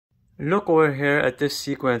Look over here at this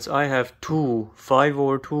sequence. I have 2, 5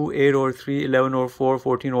 over 2, 8 over 3, 11 over 4,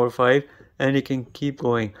 14 over 5, and it can keep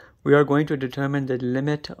going. We are going to determine the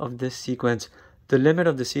limit of this sequence. The limit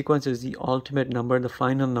of the sequence is the ultimate number, the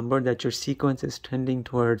final number that your sequence is tending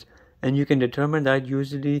towards. And you can determine that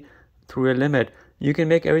usually through a limit. You can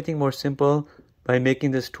make everything more simple by making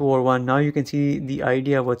this 2 or 1. Now you can see the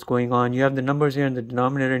idea of what's going on. You have the numbers here in the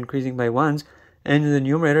denominator increasing by 1s, and in the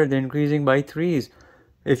numerator they're increasing by 3s.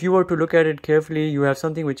 If you were to look at it carefully, you have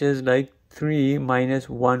something which is like 3 minus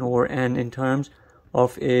 1 over n in terms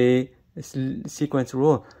of a sequence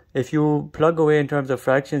rule. If you plug away in terms of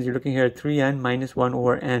fractions, you're looking here at 3n minus 1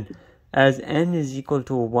 over n. As n is equal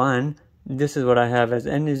to 1, this is what I have. As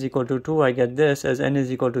n is equal to 2, I get this. As n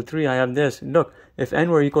is equal to 3, I have this. Look, if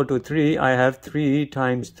n were equal to 3, I have 3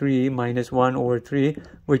 times 3 minus 1 over 3,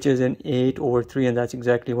 which is an 8 over 3, and that's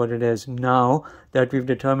exactly what it is. Now that we've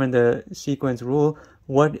determined the sequence rule,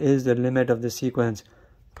 what is the limit of the sequence?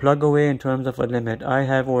 Plug away in terms of a limit. I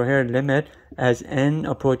have over here limit as n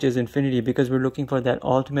approaches infinity, because we're looking for that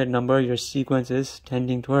ultimate number your sequence is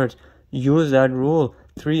tending towards. Use that rule,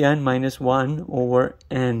 3n minus 1 over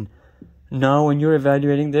n. Now when you're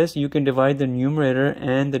evaluating this, you can divide the numerator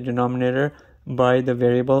and the denominator by the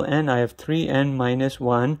variable n. I have 3n minus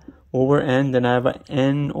 1 over n, then I have a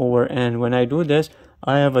n over n. When I do this,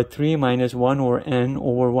 I have a 3 minus 1 over n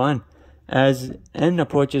over 1. As n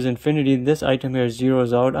approaches infinity, this item here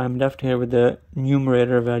zeroes out. I'm left here with the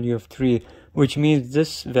numerator value of 3, which means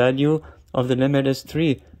this value of the limit is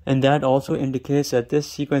 3. And that also indicates that this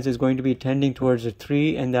sequence is going to be tending towards a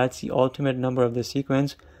 3, and that's the ultimate number of the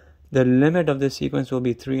sequence. The limit of the sequence will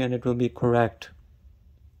be 3, and it will be correct.